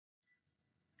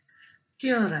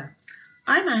Kia ora.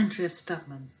 I'm Andrea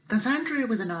Stubman. That's Andrea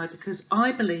with an I because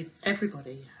I believe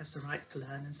everybody has the right to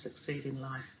learn and succeed in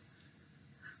life.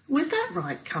 With that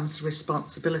right comes the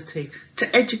responsibility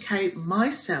to educate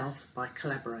myself by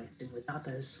collaborating with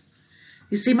others.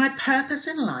 You see, my purpose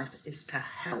in life is to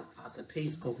help other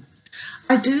people.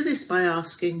 I do this by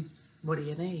asking, what do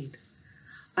you need?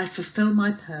 I fulfill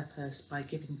my purpose by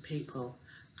giving people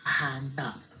a hand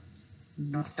up,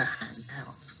 not a hand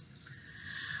out.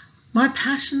 My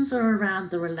passions are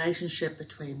around the relationship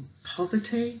between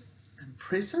poverty and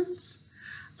prisons,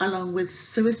 along with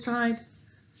suicide,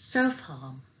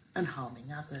 self-harm and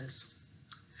harming others.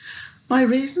 My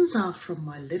reasons are from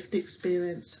my lived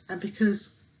experience and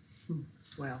because,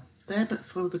 well, there but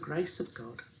for the grace of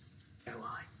God go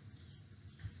I.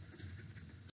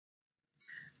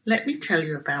 Let me tell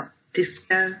you about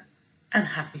Dysco and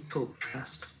Happy Talk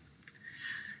Trust.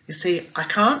 You see, I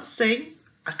can't sing,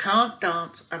 I can't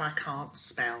dance and I can't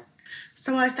spell.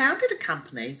 So I founded a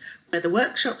company where the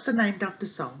workshops are named after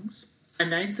songs. I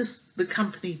named the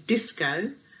company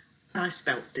Dysco and I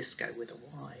spelt disco with a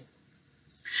Y.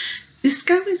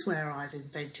 Dysco is where I've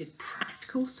invented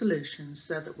practical solutions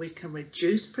so that we can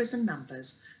reduce prison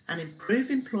numbers and improve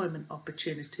employment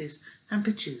opportunities and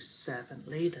produce servant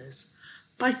leaders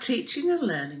by teaching and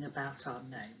learning about our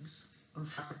names and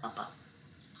whakapapa.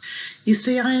 You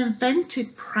see, I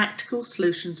invented practical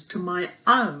solutions to my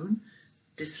own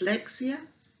dyslexia,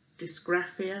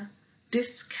 dysgraphia,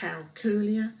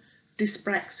 dyscalculia,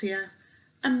 dyspraxia,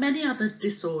 and many other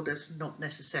disorders not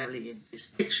necessarily in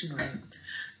this dictionary.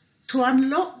 To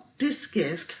unlock this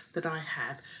gift that I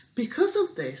have, because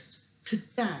of this,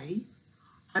 today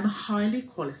I'm a highly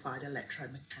qualified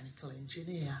electromechanical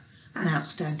engineer, an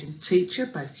outstanding teacher,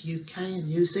 both UK and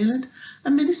New Zealand, a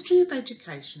Ministry of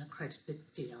Education accredited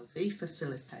PLD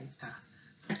facilitator.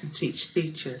 I can teach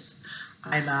teachers.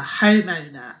 I'm a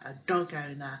homeowner, a dog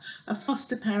owner, a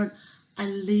foster parent. I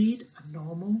lead a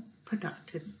normal,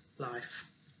 productive life.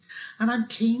 And I'm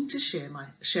keen to share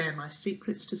my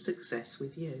secrets to success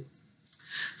with you,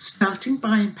 starting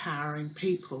by empowering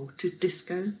people to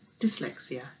disco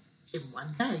dyslexia in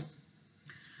one day.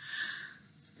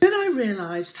 Then I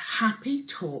realised happy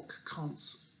talk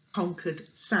conquered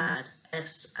sad,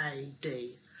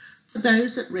 S-A-D, for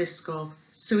those at risk of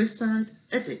suicide,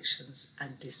 addictions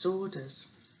and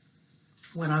disorders.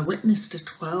 When I witnessed a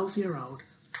 12-year-old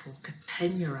talk a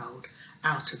 10-year-old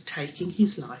out of taking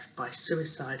his life by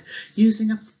suicide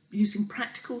using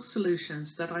practical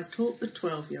solutions that I taught the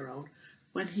 12-year-old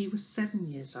when he was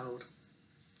 7 years old.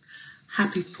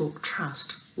 Happy Talk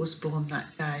Trust was born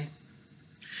that day.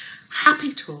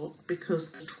 Happy Talk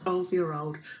because the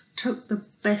 12-year-old took the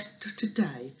best of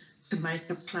today to make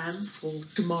a plan for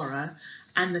tomorrow,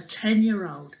 and the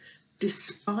 10-year-old,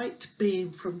 despite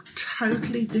being from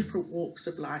totally different walks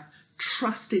of life,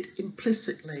 trusted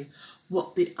implicitly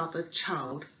what the other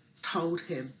child told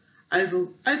him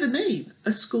over me,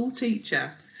 a school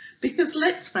teacher. Because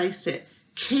let's face it,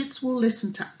 kids will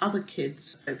listen to other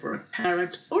kids over a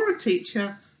parent or a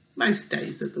teacher most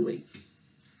days of the week.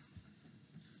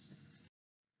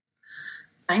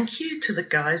 Thank you to the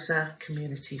Geyser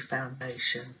Community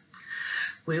Foundation.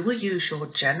 We will use your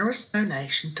generous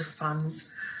donation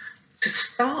to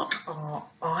start our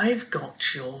I've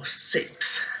Got Your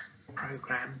 6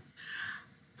 programme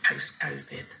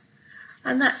post-COVID.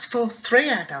 And that's for 3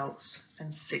 adults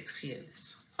and 6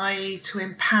 youths, i.e. to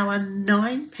empower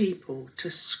 9 people to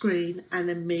screen and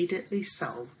immediately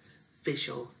solve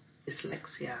visual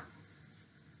dyslexia,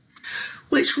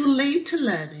 which will lead to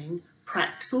learning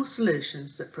practical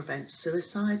solutions that prevent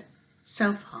suicide,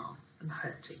 self-harm and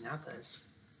hurting others.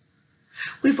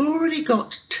 We've already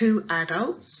got 2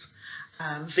 adults,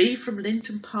 V from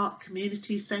Linton Park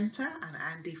Community Centre and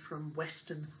Andy from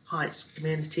Western Heights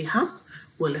Community Hub.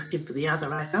 We're looking for the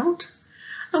other adult.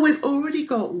 And we've already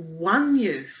got 1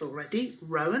 youth already,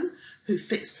 Rowan, who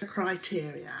fits the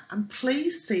criteria. And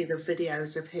please see the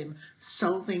videos of him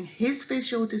solving his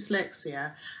visual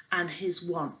dyslexia and his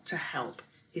want to help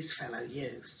his fellow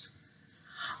youths.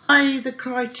 The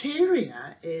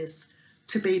criteria is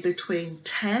to be between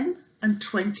 10 and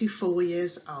 24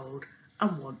 years old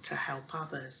and want to help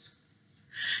others.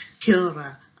 Kia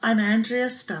ora, I'm Andrea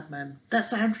Stubman.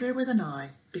 That's Andrea with an I,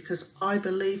 because I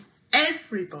believe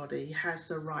everybody has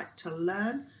the right to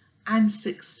learn and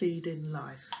succeed in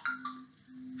life.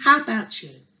 How about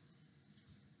you?